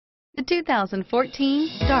The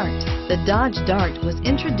 2014 Dart. The Dodge Dart was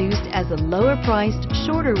introduced as a lower-priced,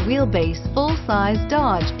 shorter wheelbase, full-size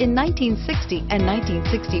Dodge in 1960 and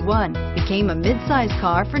 1961, became a mid-size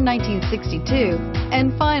car for 1962, and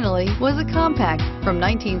finally was a compact from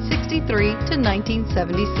 1963 to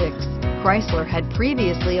 1976. Chrysler had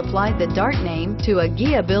previously applied the Dart name to a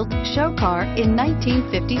Ghia-built show car in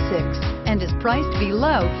 1956 and is priced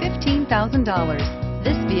below $15,000.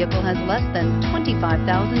 This vehicle has less than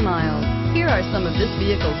 25,000 miles. Here are some of this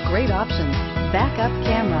vehicle's great options: backup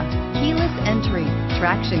camera, keyless entry,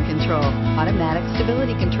 traction control, automatic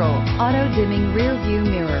stability control, auto-dimming rear view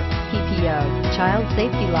mirror, PPO, child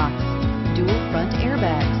safety locks, dual front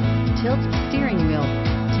airbags, tilt steering wheel,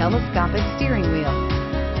 telescopic steering wheel.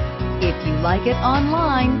 If you like it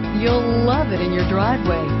online, you'll love it in your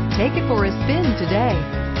driveway. Take it for a spin today.